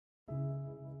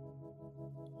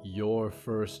Your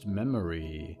first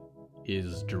memory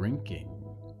is drinking.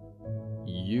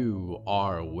 You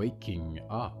are waking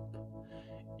up.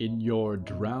 In your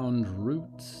drowned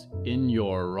roots, in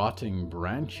your rotting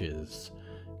branches,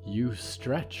 you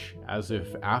stretch as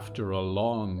if after a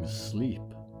long sleep.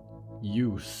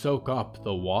 You soak up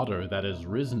the water that has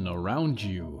risen around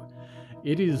you.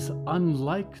 It is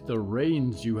unlike the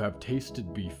rains you have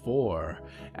tasted before,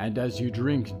 and as you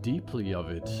drink deeply of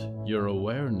it, your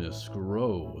awareness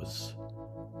grows.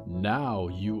 Now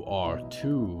you are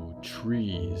 2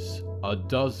 trees, a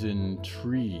dozen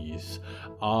trees,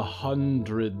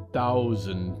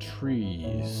 100,000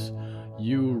 trees.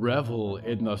 You revel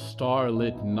in the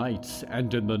starlit nights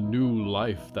and in the new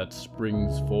life that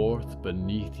springs forth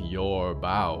beneath your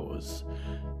boughs.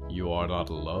 You are not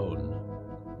alone.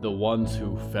 The ones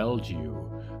who felled you,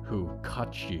 who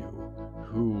cut you,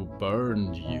 who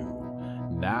burned you,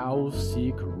 now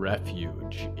seek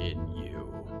refuge in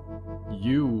you.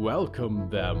 You welcome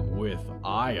them with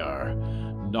ire,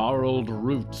 gnarled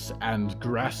roots and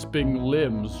grasping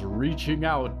limbs reaching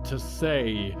out to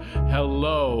say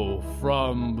hello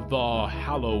from the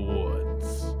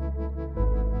Hallowoods.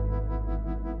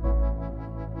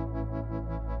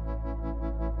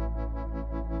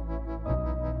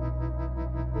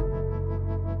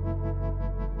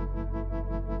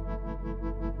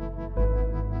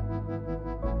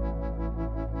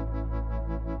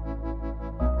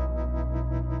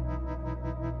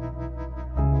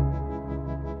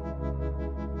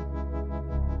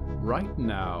 Right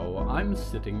now, I'm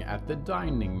sitting at the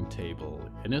dining table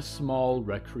in a small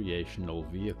recreational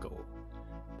vehicle.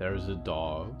 There's a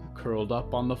dog curled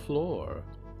up on the floor,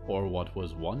 or what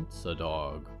was once a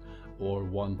dog, or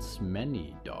once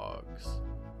many dogs.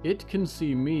 It can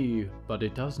see me, but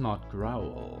it does not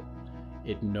growl.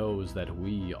 It knows that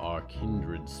we are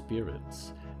kindred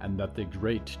spirits, and that the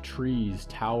great trees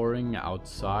towering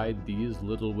outside these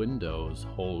little windows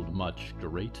hold much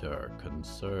greater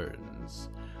concerns.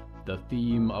 The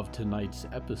theme of tonight's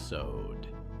episode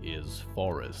is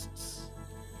forests.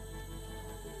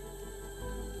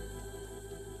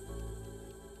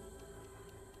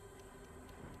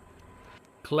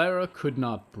 Clara could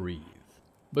not breathe,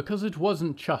 because it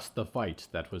wasn't just the fight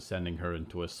that was sending her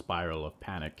into a spiral of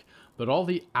panic, but all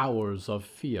the hours of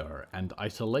fear and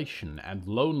isolation and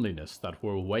loneliness that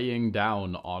were weighing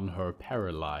down on her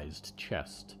paralyzed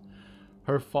chest.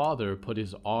 Her father put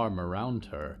his arm around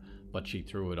her, but she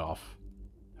threw it off.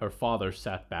 Her father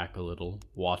sat back a little,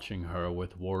 watching her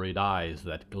with worried eyes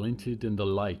that glinted in the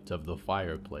light of the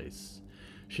fireplace.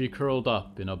 She curled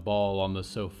up in a ball on the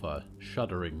sofa,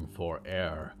 shuddering for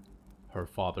air. Her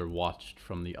father watched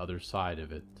from the other side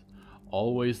of it,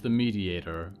 always the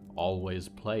mediator, always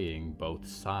playing both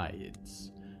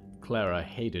sides. Clara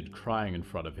hated crying in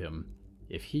front of him.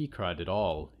 If he cried at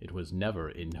all, it was never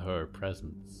in her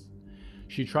presence.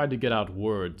 She tried to get out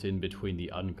words in between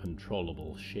the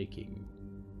uncontrollable shaking.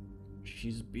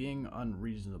 She's being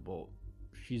unreasonable.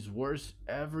 She's worse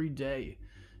every day.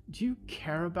 Do you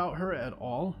care about her at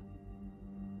all?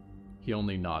 He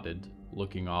only nodded,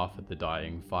 looking off at the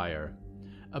dying fire.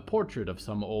 A portrait of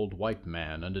some old white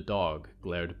man and a dog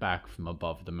glared back from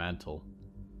above the mantel.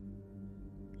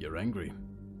 "You're angry,"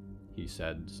 he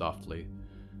said softly.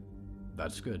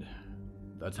 "That's good.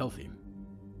 That's healthy.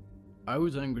 I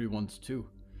was angry once too.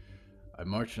 I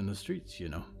marched in the streets, you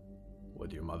know,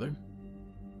 with your mother.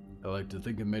 I like to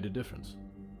think it made a difference."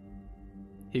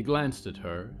 He glanced at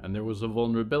her, and there was a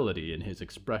vulnerability in his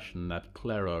expression that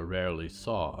Clara rarely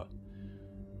saw.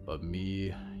 "But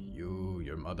me, you,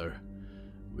 your mother,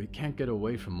 we can't get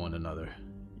away from one another,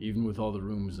 even with all the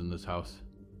rooms in this house.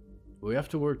 We have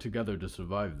to work together to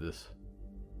survive this.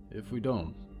 If we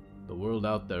don't, the world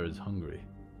out there is hungry."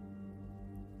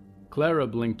 Clara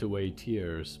blinked away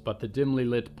tears, but the dimly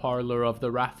lit parlor of the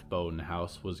Rathbone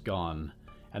house was gone,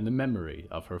 and the memory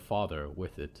of her father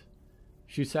with it.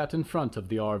 She sat in front of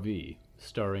the RV,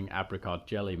 stirring apricot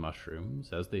jelly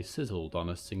mushrooms as they sizzled on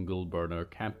a single-burner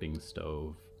camping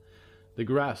stove. The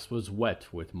grass was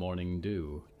wet with morning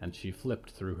dew, and she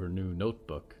flipped through her new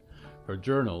notebook. Her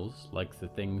journals, like the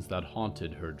things that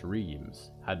haunted her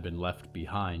dreams, had been left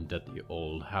behind at the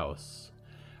old house.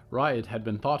 Riot had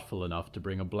been thoughtful enough to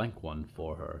bring a blank one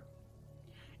for her.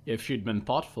 If she'd been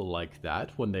thoughtful like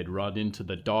that when they'd run into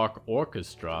the dark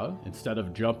orchestra, instead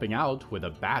of jumping out with a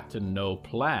bat and no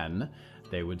plan,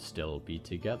 they would still be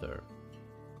together.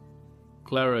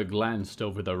 Clara glanced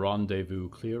over the rendezvous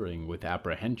clearing with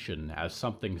apprehension as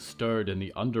something stirred in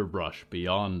the underbrush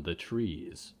beyond the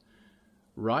trees.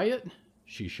 "Riot?"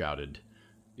 she shouted.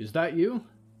 "Is that you?"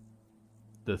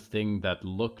 the thing that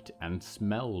looked and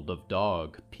smelled of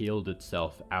dog peeled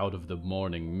itself out of the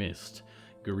morning mist,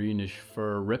 greenish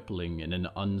fur rippling in an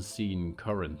unseen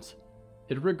current.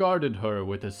 It regarded her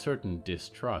with a certain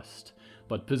distrust,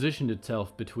 but positioned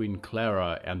itself between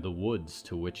Clara and the woods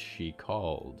to which she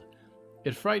called.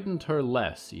 It frightened her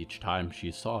less each time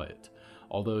she saw it,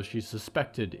 although she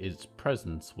suspected its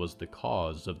presence was the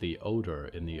cause of the odor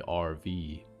in the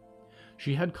RV.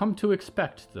 She had come to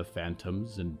expect the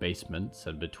phantoms in basements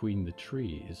and between the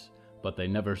trees, but they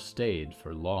never stayed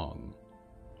for long.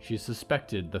 She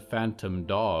suspected the phantom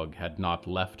dog had not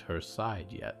left her side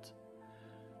yet.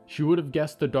 She would have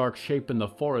guessed the dark shape in the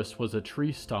forest was a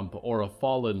tree stump or a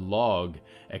fallen log,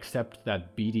 except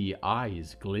that beady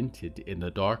eyes glinted in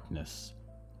the darkness.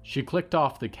 She clicked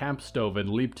off the camp stove and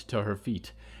leaped to her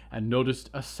feet, and noticed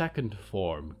a second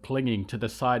form clinging to the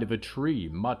side of a tree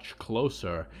much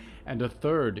closer, and a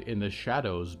third in the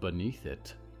shadows beneath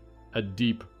it. A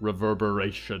deep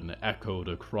reverberation echoed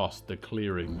across the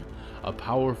clearing, a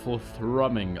powerful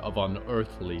thrumming of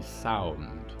unearthly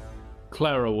sound.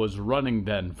 Clara was running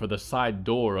then for the side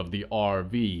door of the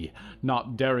RV,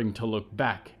 not daring to look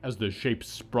back as the shapes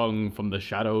sprung from the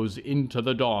shadows into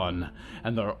the dawn,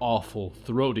 and their awful,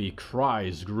 throaty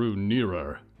cries grew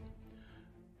nearer.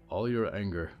 "All your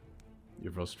anger,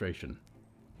 your frustration,"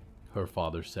 her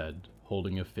father said,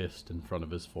 holding a fist in front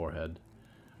of his forehead.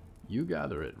 "You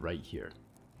gather it right here.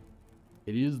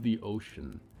 It is the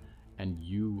ocean, and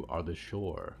you are the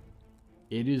shore.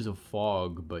 It is a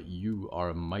fog, but you are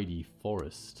a mighty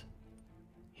forest."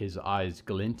 His eyes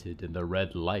glinted in the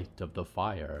red light of the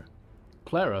fire.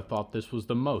 Clara thought this was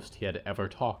the most he had ever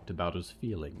talked about his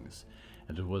feelings,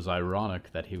 and it was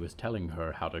ironic that he was telling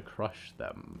her how to crush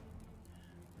them.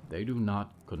 "They do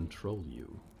not control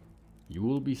you. You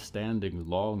will be standing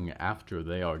long after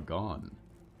they are gone.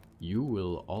 You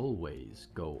will always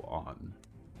go on."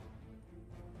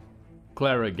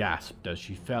 Clara gasped as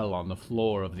she fell on the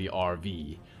floor of the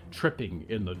RV, tripping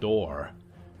in the door.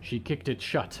 She kicked it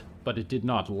shut, but it did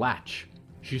not latch.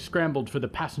 She scrambled for the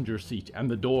passenger seat, and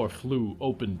the door flew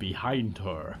open behind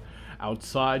her.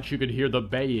 Outside, she could hear the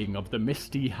baying of the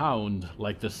misty hound,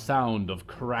 like the sound of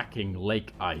cracking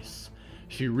lake ice.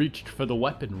 She reached for the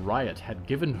weapon Riot had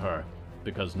given her,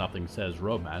 because nothing says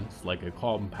romance like a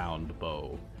compound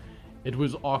bow. It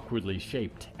was awkwardly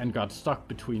shaped and got stuck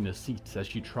between the seats as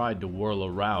she tried to whirl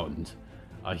around.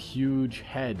 A huge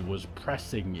head was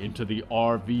pressing into the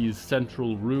RV's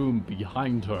central room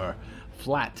behind her,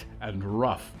 flat and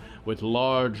rough, with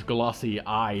large glossy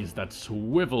eyes that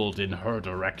swiveled in her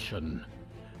direction.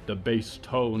 The bass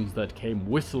tones that came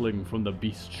whistling from the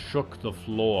beast shook the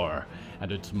floor,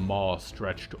 and its maw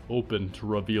stretched open to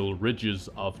reveal ridges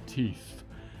of teeth.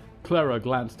 Clara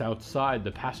glanced outside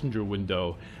the passenger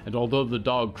window, and although the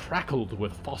dog crackled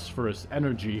with phosphorus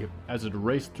energy as it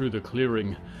raced through the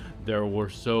clearing, there were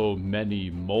so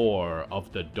many more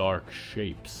of the dark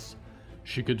shapes.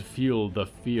 She could feel the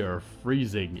fear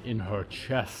freezing in her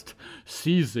chest,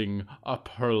 seizing up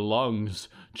her lungs,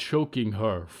 choking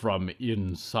her from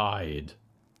inside.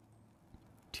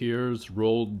 Tears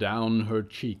rolled down her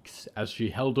cheeks as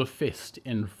she held a fist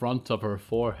in front of her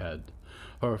forehead,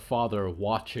 her father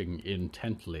watching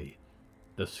intently.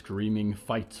 The screaming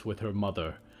fights with her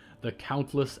mother, the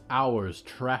countless hours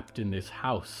trapped in this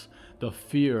house, the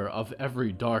fear of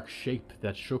every dark shape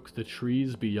that shook the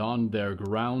trees beyond their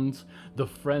grounds, the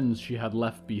friends she had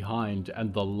left behind,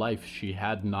 and the life she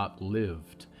had not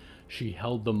lived. She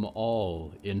held them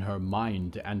all in her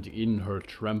mind and in her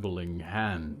trembling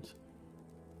hand.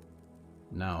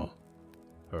 "Now,"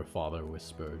 her father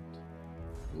whispered,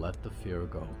 "let the fear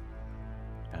go,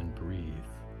 and breathe."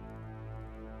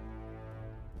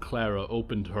 Clara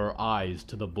opened her eyes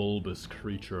to the bulbous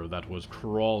creature that was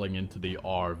crawling into the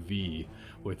RV,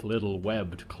 with little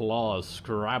webbed claws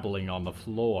scrabbling on the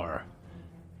floor.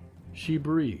 She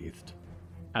breathed,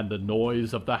 and the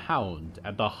noise of the hound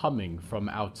and the humming from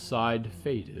outside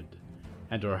faded,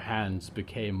 and her hands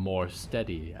became more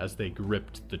steady as they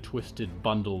gripped the twisted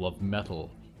bundle of metal,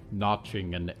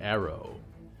 notching an arrow.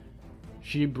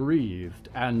 She breathed,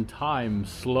 and time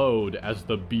slowed as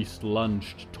the beast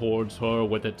lunged towards her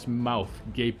with its mouth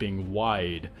gaping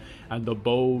wide, and the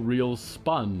bow reel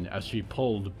spun as she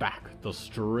pulled back the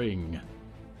string.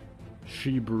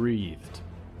 She breathed,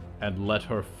 and let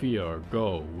her fear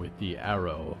go with the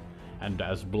arrow, and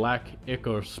as black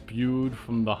ichor spewed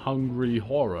from the hungry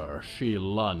horror, she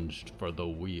lunged for the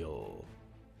wheel.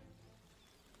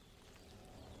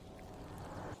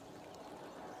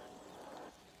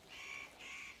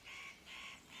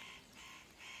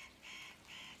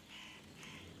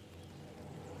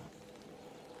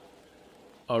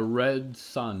 A red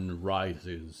sun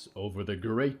rises over the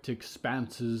great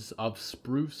expanses of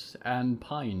spruce and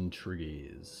pine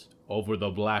trees, over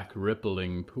the black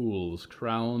rippling pools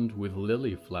crowned with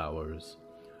lily flowers,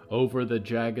 over the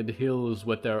jagged hills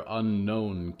with their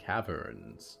unknown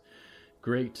caverns.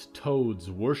 Great toads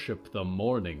worship the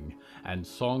morning, and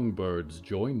songbirds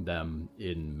join them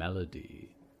in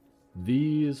melody.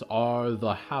 These are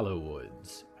the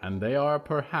Hallowoods, and they are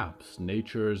perhaps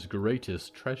nature's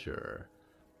greatest treasure.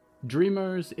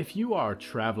 Dreamers, if you are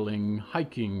traveling,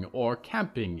 hiking, or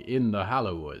camping in the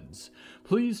Hallowoods,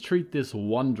 please treat this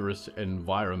wondrous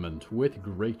environment with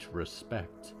great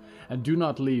respect, and do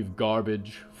not leave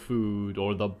garbage, food,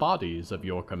 or the bodies of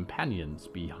your companions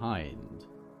behind.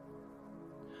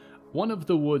 One of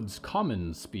the wood's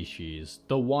common species,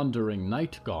 the wandering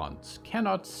night gaunts,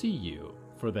 cannot see you,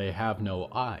 for they have no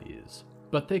eyes,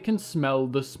 but they can smell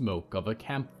the smoke of a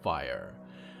campfire.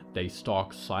 They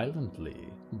stalk silently,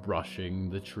 brushing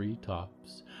the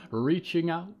treetops, reaching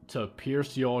out to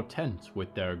pierce your tent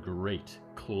with their great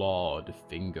clawed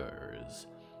fingers.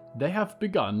 They have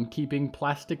begun keeping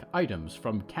plastic items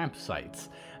from campsites,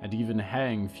 and even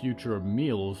hang future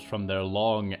meals from their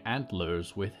long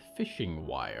antlers with fishing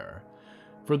wire.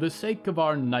 For the sake of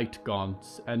our night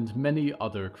gaunts and many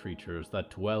other creatures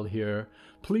that dwell here,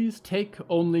 please take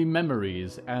only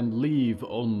memories and leave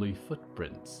only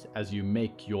footprints as you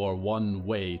make your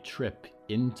one-way trip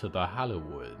into the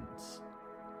Hallowoods.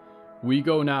 We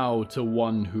go now to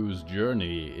one whose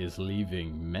journey is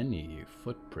leaving many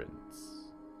footprints.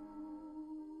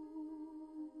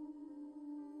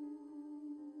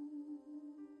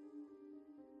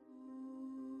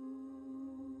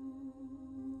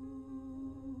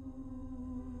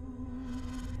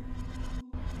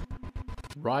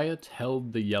 Riot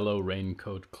held the yellow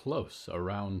raincoat close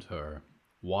around her,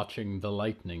 watching the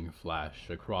lightning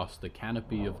flash across the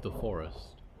canopy of the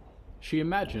forest. She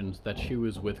imagined that she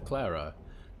was with Clara,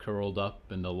 curled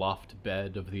up in the loft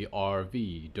bed of the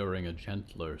RV during a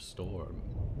gentler storm.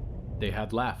 They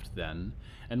had laughed then,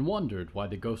 and wondered why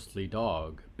the ghostly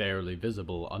dog, barely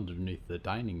visible underneath the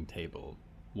dining table,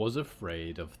 was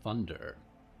afraid of thunder.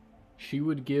 She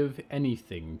would give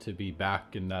anything to be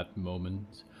back in that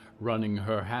moment, running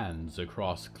her hands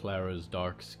across Clara's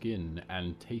dark skin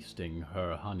and tasting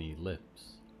her honey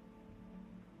lips.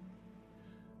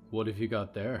 "What have you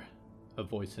got there?" a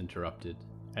voice interrupted,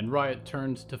 and Riot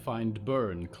turned to find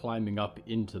Byrne climbing up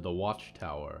into the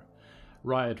watchtower.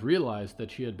 Riot realized that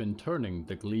she had been turning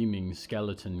the gleaming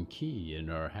skeleton key in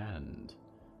her hand.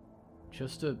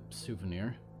 "Just a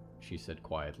souvenir," she said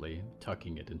quietly,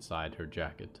 tucking it inside her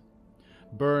jacket.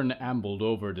 Byrne ambled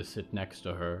over to sit next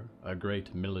to her, a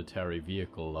great military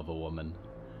vehicle of a woman.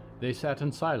 They sat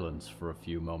in silence for a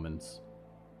few moments.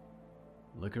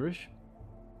 "Licorice?"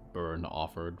 Byrne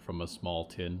offered from a small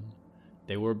tin.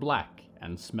 They were black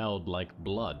and smelled like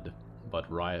blood,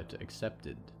 but Riot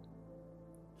accepted.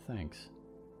 "Thanks."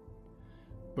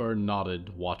 Byrne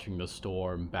nodded, watching the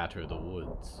storm batter the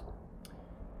woods.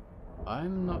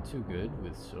 "I'm not too good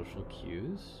with social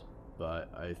cues,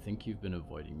 but I think you've been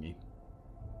avoiding me."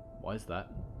 "Why's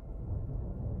that?"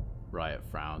 Riot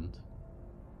frowned.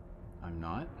 "I'm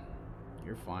not.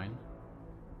 You're fine."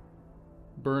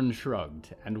 Byrne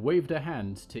shrugged and waved a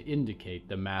hand to indicate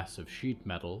the mass of sheet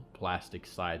metal, plastic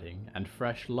siding, and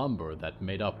fresh lumber that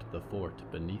made up the fort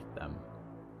beneath them.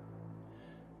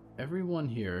 "Everyone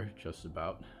here, just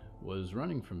about, was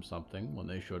running from something when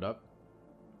they showed up.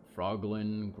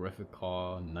 Froglin,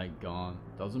 Grifficaw, Nightgaunt,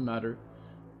 doesn't matter.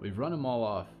 We've run them all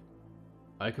off.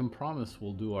 I can promise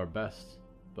we'll do our best,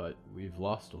 but we've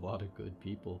lost a lot of good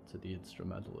people to the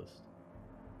Instrumentalist."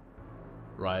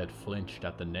 Riot flinched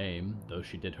at the name, though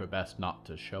she did her best not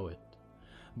to show it.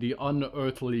 The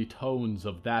unearthly tones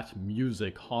of that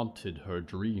music haunted her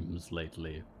dreams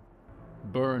lately.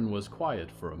 Byrne was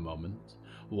quiet for a moment,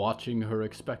 watching her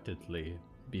expectantly,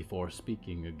 before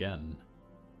speaking again.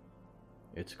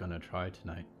 "It's gonna try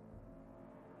tonight."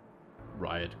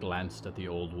 Riot glanced at the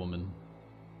old woman.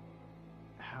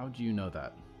 "How do you know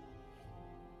that?"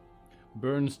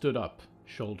 Byrne stood up,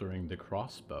 shouldering the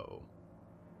crossbow.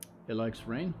 "It likes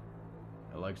rain.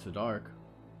 It likes the dark.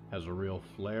 Has a real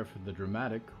flair for the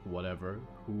dramatic,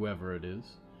 whoever it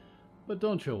is. But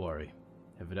don't you worry.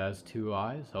 If it has two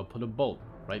eyes, I'll put a bolt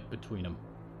right between them."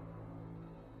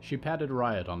 She patted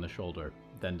Riot on the shoulder,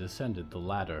 then descended the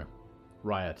ladder.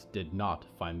 Riot did not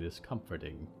find this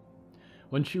comforting.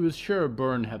 When she was sure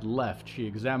Byrne had left, she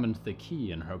examined the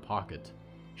key in her pocket.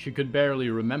 She could barely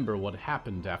remember what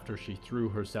happened after she threw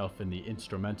herself in the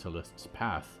Instrumentalist's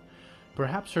path.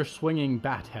 Perhaps her swinging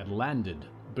bat had landed,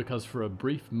 because for a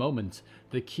brief moment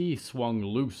the key swung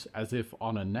loose as if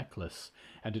on a necklace,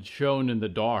 and it shone in the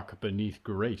dark beneath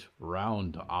great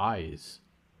round eyes.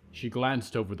 She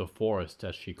glanced over the forest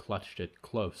as she clutched it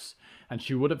close, and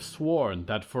she would have sworn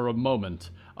that for a moment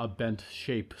a bent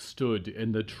shape stood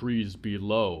in the trees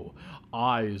below,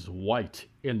 eyes white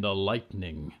in the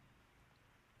lightning.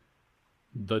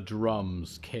 The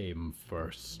drums came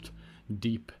first,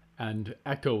 deep and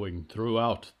echoing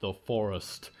throughout the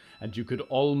forest, and you could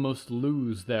almost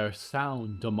lose their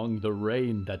sound among the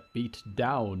rain that beat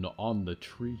down on the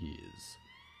trees.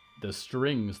 The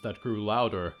strings that grew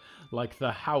louder, like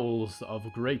the howls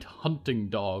of great hunting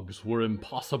dogs, were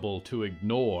impossible to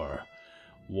ignore.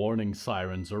 Warning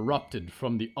sirens erupted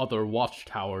from the other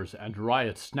watchtowers, and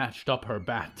Riot snatched up her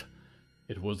bat.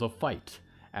 It was a fight,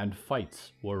 and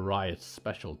fights were Riot's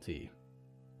specialty.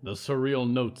 The surreal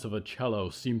notes of a cello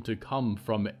seemed to come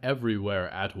from everywhere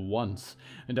at once,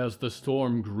 and as the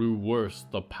storm grew worse,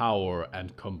 the power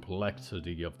and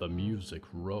complexity of the music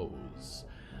rose.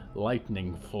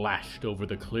 Lightning flashed over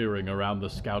the clearing around the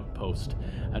scout post,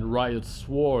 and Riot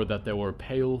swore that there were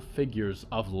pale figures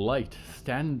of light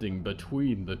standing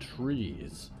between the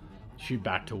trees. She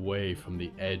backed away from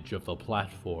the edge of the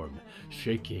platform,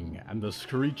 shaking, and the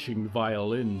screeching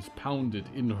violins pounded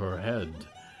in her head.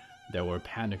 There were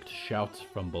panicked shouts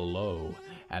from below,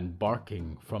 and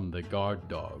barking from the guard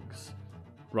dogs.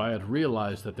 Riot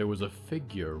realized that there was a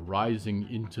figure rising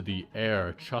into the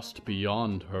air just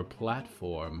beyond her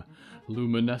platform,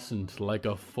 luminescent like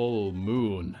a full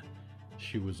moon.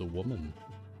 She was a woman,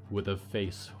 with a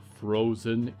face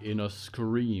frozen in a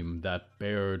scream that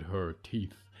bared her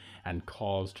teeth and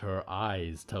caused her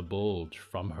eyes to bulge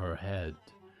from her head.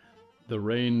 The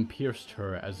rain pierced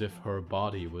her as if her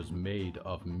body was made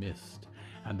of mist,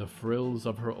 and the frills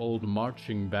of her old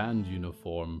marching band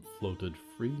uniform floated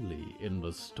freely in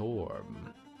the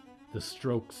storm. The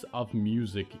strokes of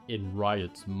music in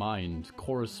Riot's mind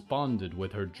corresponded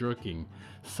with her jerking,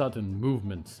 sudden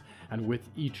movements, and with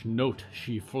each note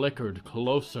she flickered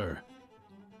closer.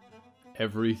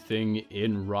 Everything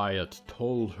in Riot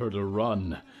told her to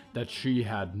run, that she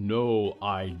had no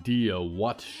idea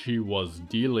what she was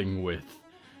dealing with.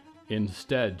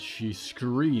 Instead, she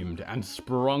screamed and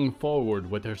sprung forward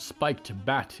with her spiked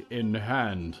bat in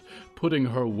hand, putting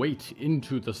her weight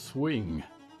into the swing.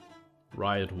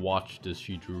 Riot watched as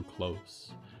she drew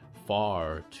close,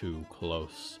 far too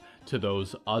close, to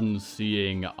those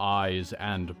unseeing eyes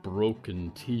and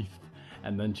broken teeth,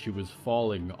 and then she was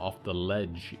falling off the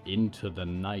ledge into the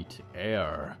night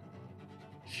air.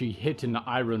 She hit an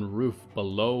iron roof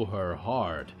below her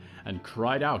hard, and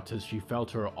cried out as she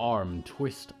felt her arm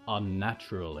twist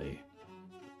unnaturally.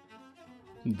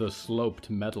 The sloped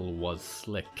metal was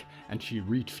slick, and she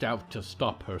reached out to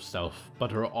stop herself,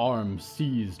 but her arm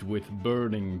seized with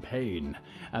burning pain,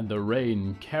 and the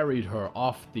rain carried her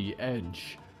off the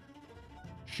edge.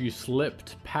 She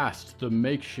slipped past the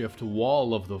makeshift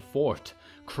wall of the fort,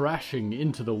 crashing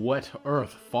into the wet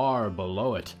earth far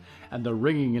below it, and the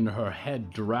ringing in her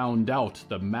head drowned out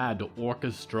the mad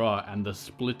orchestra and the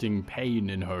splitting pain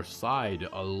in her side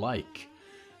alike.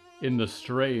 In the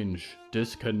strange,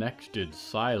 disconnected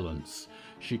silence,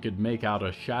 she could make out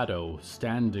a shadow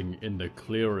standing in the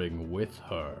clearing with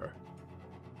her.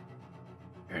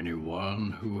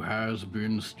 Anyone who has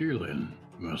been stealing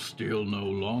must steal no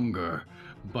longer,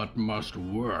 but must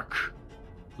work.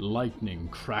 Lightning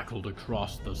crackled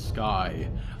across the sky,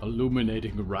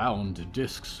 illuminating round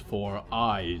discs for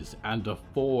eyes and a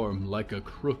form like a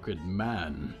crooked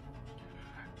man.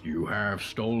 You have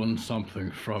stolen something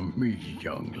from me,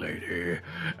 young lady,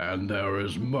 and there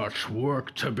is much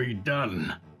work to be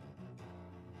done.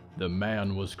 The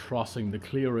man was crossing the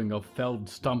clearing of felled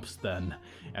stumps then,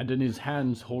 and in his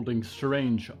hands holding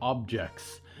strange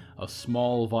objects. A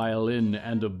small violin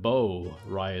and a bow,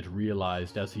 Riot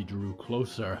realized as he drew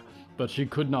closer, but she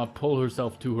could not pull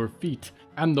herself to her feet,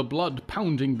 and the blood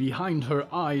pounding behind her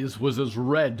eyes was as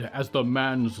red as the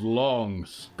man's long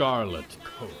scarlet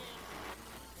coat.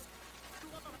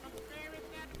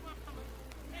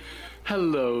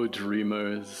 Hello,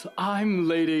 dreamers. I'm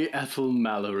Lady Ethel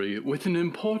Mallory with an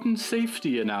important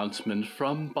safety announcement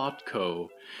from Botco.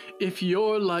 If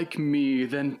you're like me,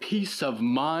 then peace of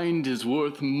mind is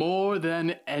worth more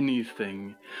than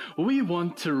anything. We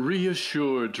want to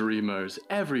reassure dreamers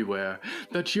everywhere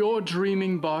that your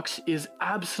dreaming box is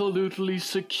absolutely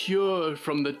secure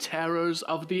from the terrors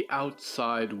of the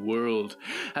outside world,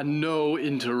 and no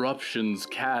interruptions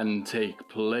can take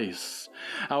place.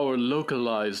 Our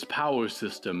localized power power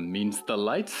system means the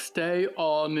lights stay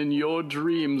on in your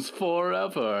dreams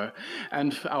forever,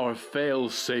 and our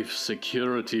fail-safe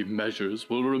security measures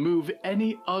will remove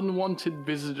any unwanted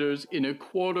visitors in a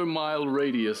quarter-mile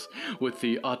radius with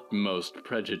the utmost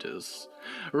prejudice.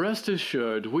 Rest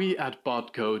assured, we at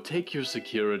Botco take your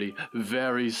security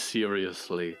very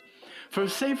seriously. For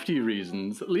safety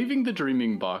reasons, leaving the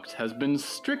Dreaming Box has been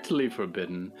strictly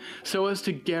forbidden, so as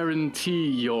to guarantee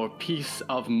your peace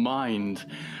of mind.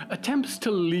 Attempts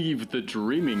to leave the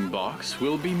Dreaming Box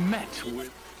will be met with...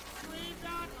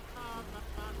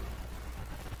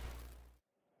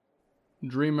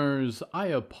 Dreamers, I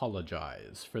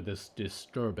apologize for this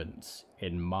disturbance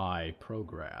in my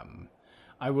program.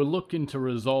 I will look into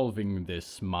resolving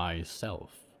this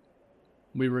myself.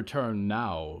 We return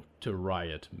now to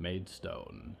Riot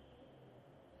Maidstone.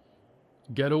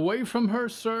 "Get away from her,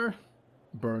 sir!"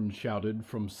 Burns shouted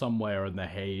from somewhere in the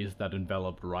haze that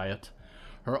enveloped Riot.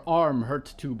 Her arm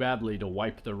hurt too badly to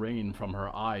wipe the rain from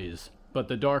her eyes, but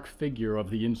the dark figure of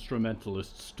the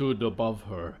Instrumentalist stood above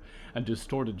her, and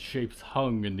distorted shapes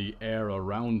hung in the air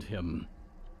around him.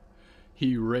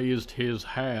 He raised his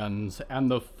hands, and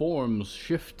the forms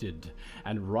shifted,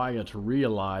 and Riot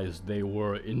realized they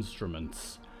were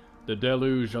instruments. The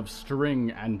deluge of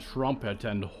string and trumpet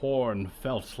and horn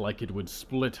felt like it would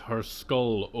split her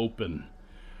skull open.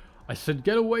 "I said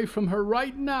get away from her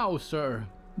right now, sir!"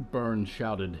 Burns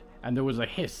shouted, and there was a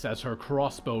hiss as her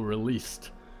crossbow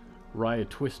released. Riot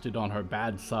twisted on her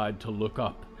bad side to look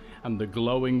up, and the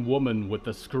glowing woman with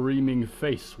the screaming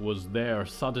face was there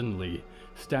suddenly,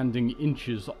 standing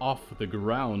inches off the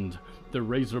ground, the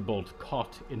razor bolt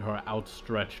caught in her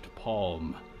outstretched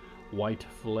palm. White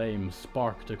flame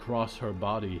sparked across her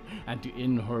body and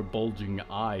in her bulging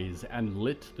eyes, and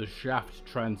lit the shaft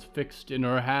transfixed in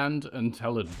her hand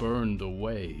until it burned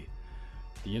away.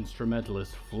 The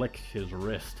Instrumentalist flicked his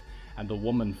wrist, and the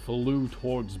woman flew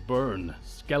towards Burn,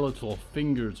 skeletal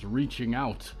fingers reaching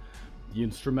out. The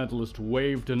Instrumentalist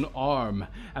waved an arm,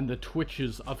 and the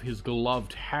twitches of his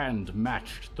gloved hand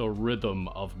matched the rhythm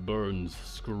of Burns'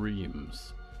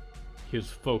 screams.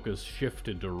 His focus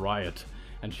shifted to Riot,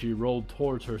 and she rolled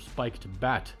towards her spiked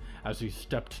bat as he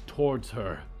stepped towards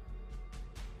her.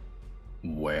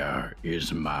 "Where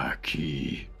is my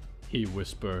key?" he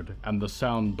whispered, and the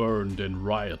sound burned in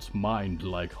Riot's mind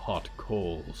like hot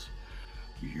coals.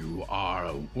 "You are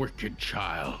a wicked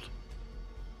child."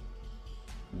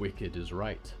 Wicked is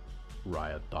right,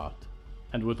 Riot thought,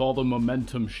 and with all the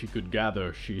momentum she could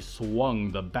gather, she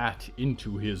swung the bat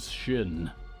into his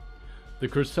shin. The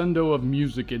crescendo of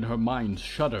music in her mind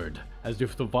shuddered, as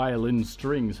if the violin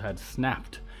strings had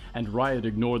snapped, and Riot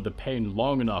ignored the pain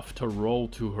long enough to roll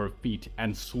to her feet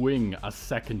and swing a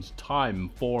second time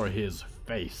for his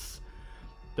face.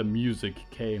 The music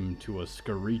came to a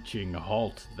screeching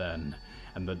halt then,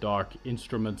 and the dark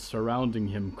instruments surrounding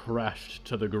him crashed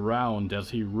to the ground as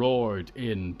he roared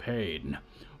in pain.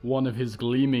 One of his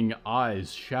gleaming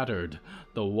eyes shattered,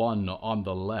 the one on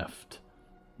the left.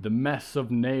 The mess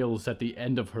of nails at the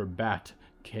end of her bat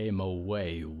came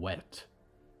away wet.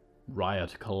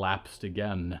 Riot collapsed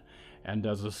again, and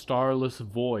as a starless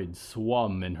void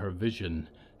swum in her vision,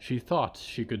 she thought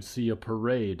she could see a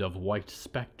parade of white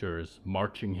specters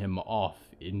marching him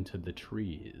off into the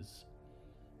trees.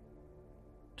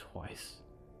 Twice.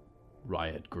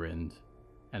 Riot grinned,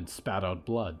 and spat out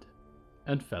blood,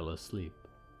 and fell asleep.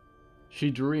 She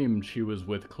dreamed she was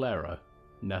with Clara,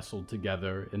 nestled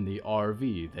together in the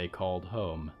RV they called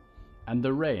home, and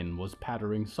the rain was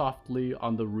pattering softly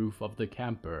on the roof of the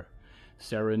camper,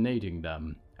 serenading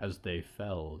them as they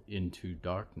fell into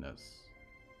darkness.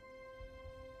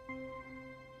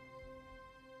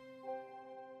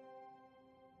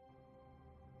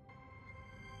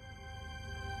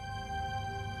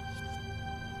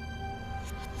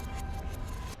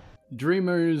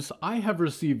 Dreamers, I have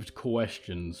received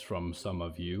questions from some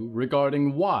of you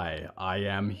regarding why I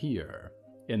am here,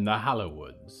 in the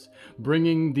Hallowoods,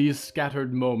 bringing these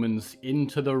scattered moments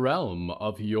into the realm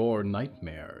of your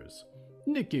nightmares.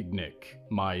 Nick,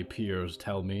 my peers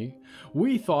tell me,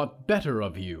 we thought better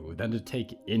of you than to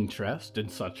take interest in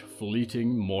such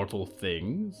fleeting mortal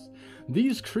things.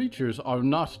 These creatures are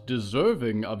not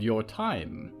deserving of your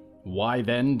time. Why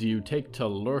then do you take to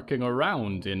lurking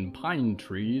around in pine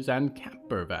trees and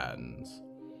camper vans?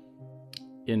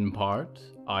 In part,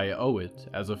 I owe it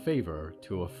as a favor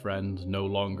to a friend no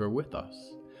longer with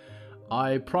us.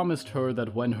 I promised her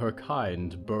that when her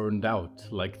kind burned out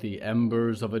like the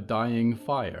embers of a dying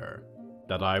fire,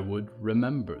 that I would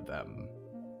remember them.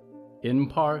 In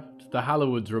part, the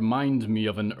Hallowoods remind me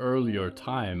of an earlier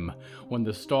time, when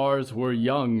the stars were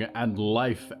young and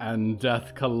life and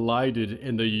death collided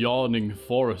in the yawning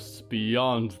forests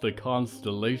beyond the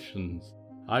constellations.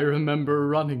 I remember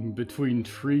running between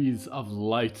trees of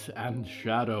light and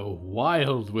shadow,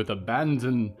 wild with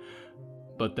abandon.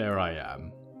 But there I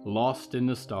am, lost in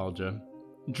nostalgia.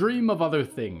 Dream of other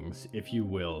things, if you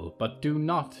will, but do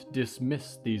not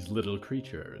dismiss these little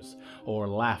creatures, or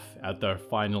laugh at their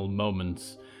final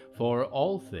moments, for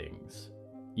all things,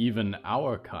 even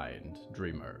our kind,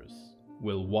 dreamers,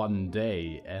 will one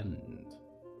day end.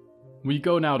 We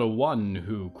go now to one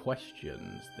who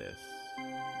questions this.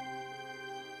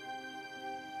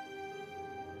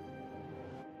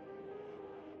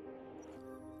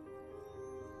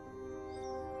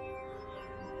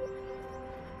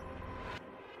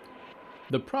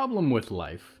 The problem with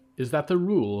life is that the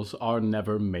rules are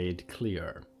never made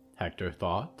clear, Hector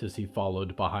thought as he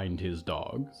followed behind his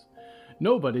dogs.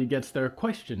 Nobody gets their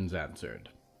questions answered.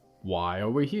 Why are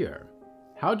we here?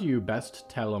 How do you best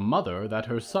tell a mother that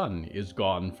her son is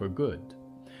gone for good?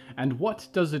 And what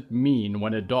does it mean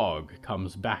when a dog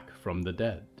comes back from the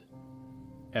dead?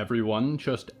 Everyone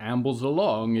just ambles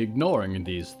along ignoring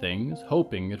these things,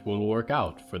 hoping it will work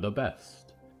out for the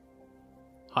best.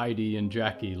 Heidi and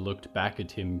Jackie looked back at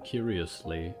him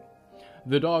curiously.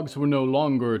 The dogs were no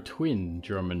longer twin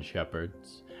German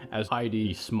shepherds, as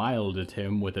Heidi smiled at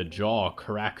him with a jaw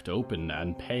cracked open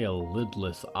and pale,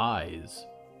 lidless eyes.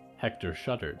 Hector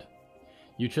shuddered.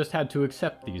 You just had to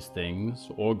accept these things,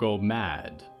 or go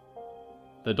mad.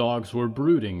 The dogs were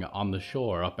brooding on the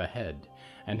shore up ahead,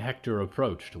 and Hector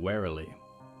approached warily.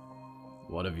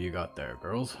 "What have you got there,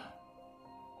 girls?"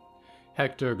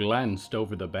 Hector glanced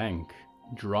over the bank.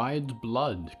 Dried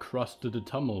blood crusted a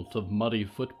tumult of muddy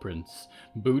footprints,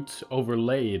 boots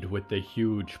overlaid with the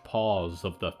huge paws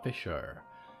of the fisher.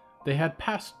 They had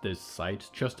passed this site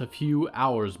just a few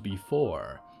hours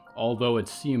before, although it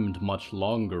seemed much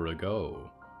longer ago.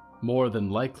 More than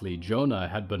likely, Jonah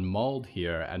had been mauled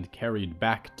here and carried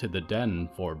back to the den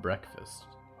for breakfast.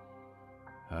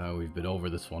 We've been over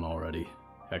this one already,"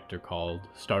 Hector called,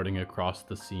 starting across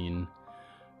the scene.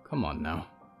 "Come on now."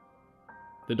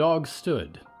 The dogs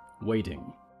stood,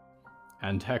 waiting,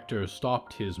 and Hector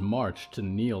stopped his march to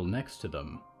kneel next to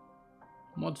them.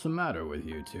 "What's the matter with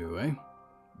you two, eh?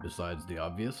 Besides the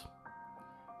obvious?"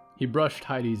 He brushed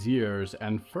Heidi's ears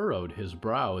and furrowed his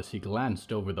brow as he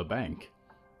glanced over the bank.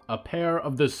 A pair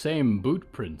of the same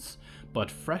boot prints,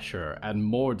 but fresher and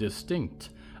more distinct,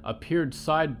 appeared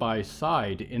side by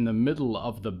side in the middle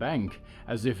of the bank,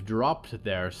 as if dropped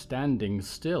there standing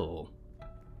still.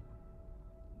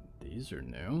 "These are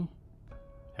new,"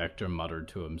 Hector muttered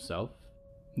to himself.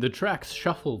 The tracks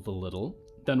shuffled a little,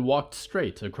 then walked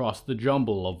straight across the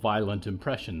jumble of violent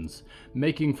impressions,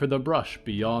 making for the brush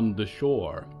beyond the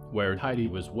shore, where Heidi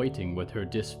was waiting with her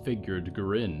disfigured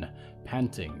grin,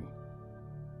 panting.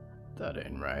 "That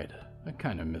ain't right. I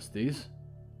kinda missed these.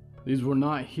 These were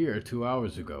not here 2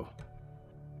 hours ago."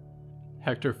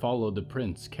 Hector followed the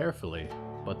prints carefully,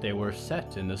 but they were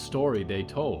set in the story they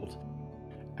told,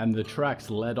 and the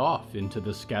tracks led off into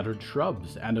the scattered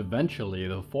shrubs and eventually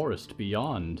the forest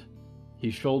beyond. He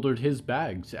shouldered his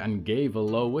bags and gave a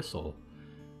low whistle.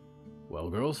 "Well,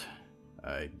 girls,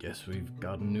 I guess we've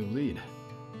got a new lead."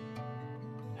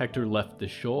 Hector left the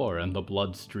shore and the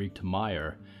blood-streaked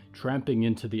mire, tramping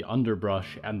into the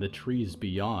underbrush and the trees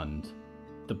beyond.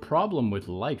 The problem with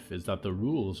life is that the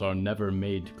rules are never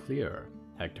made clear,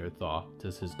 Hector thought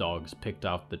as his dogs picked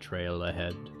out the trail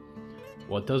ahead.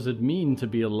 What does it mean to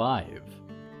be alive?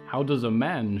 How does a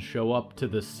man show up to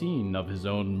the scene of his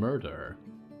own murder?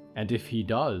 And if he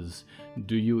does,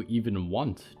 do you even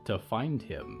want to find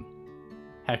him?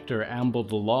 Hector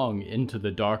ambled along into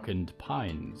the darkened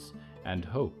pines and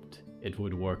hoped it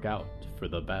would work out for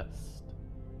the best.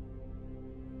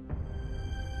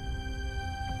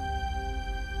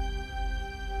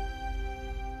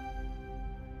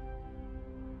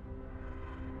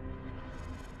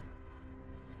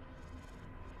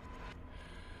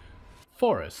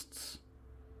 Forests.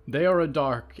 They are a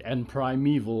dark and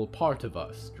primeval part of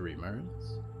us,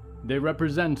 dreamers. They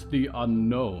represent the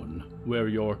unknown, where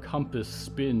your compass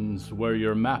spins, where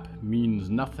your map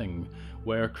means nothing,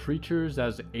 where creatures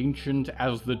as ancient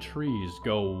as the trees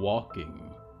go walking.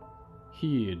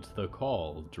 Heed the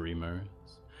call,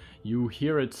 dreamers. You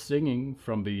hear it singing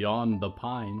from beyond the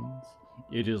pines.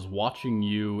 It is watching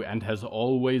you and has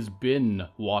always been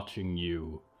watching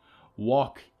you.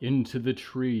 Walk into the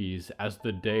trees as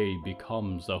the day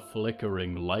becomes a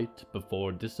flickering light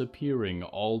before disappearing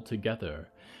altogether,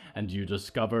 and you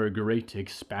discover great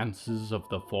expanses of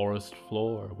the forest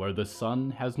floor where the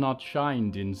sun has not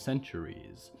shined in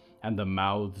centuries, and the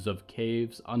mouths of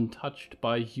caves untouched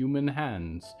by human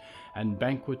hands, and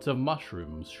banquets of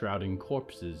mushrooms shrouding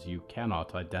corpses you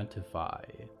cannot identify.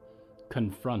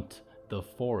 Confront the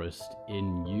forest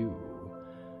in you.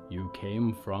 You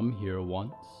came from here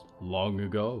once, long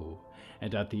ago,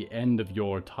 and at the end of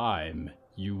your time,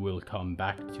 you will come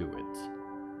back to it.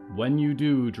 When you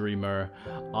do, dreamer,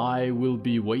 I will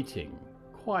be waiting,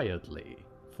 quietly,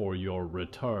 for your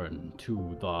return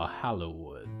to the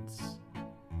Hallowoods.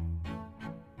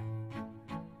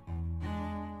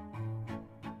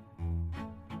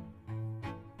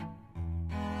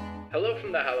 Hello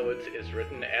from the Hallowoods is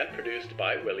written and produced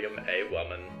by William A.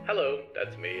 Wellman. Hello,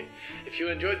 that's me. If you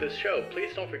enjoyed this show,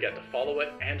 please don't forget to follow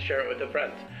it and share it with a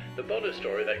friend. The bonus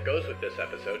story that goes with this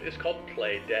episode is called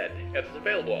Play Dead, and it's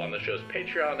available on the show's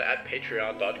Patreon at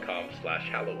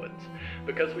patreon.com/Hallowoods.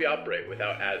 Because we operate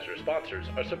without ads or sponsors,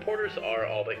 our supporters are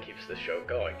all that keeps the show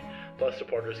going. Plus,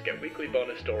 supporters get weekly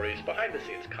bonus stories,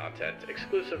 behind-the-scenes content,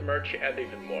 exclusive merch, and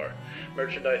even more.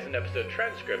 Merchandise and episode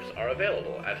transcripts are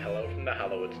available at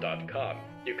hellofromthehallowoods.com.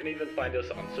 You can even find us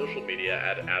on social media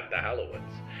at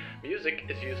 @thehallowoods. Music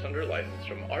is used under license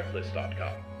from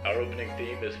artlist.com. Our opening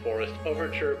theme is Forest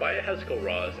Overture by Yehezkel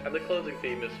Raz, and the closing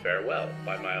theme is Farewell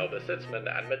by Belsitzman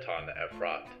and Matan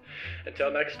Ephrat. Until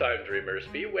next time, dreamers,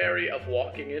 be wary of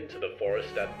walking into the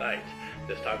forest at night.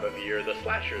 This time of year, the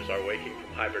slashers are waking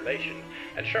from hibernation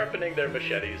and sharpening their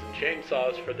machetes and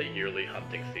chainsaws for the yearly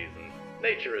hunting season.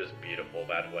 Nature is beautiful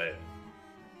that way.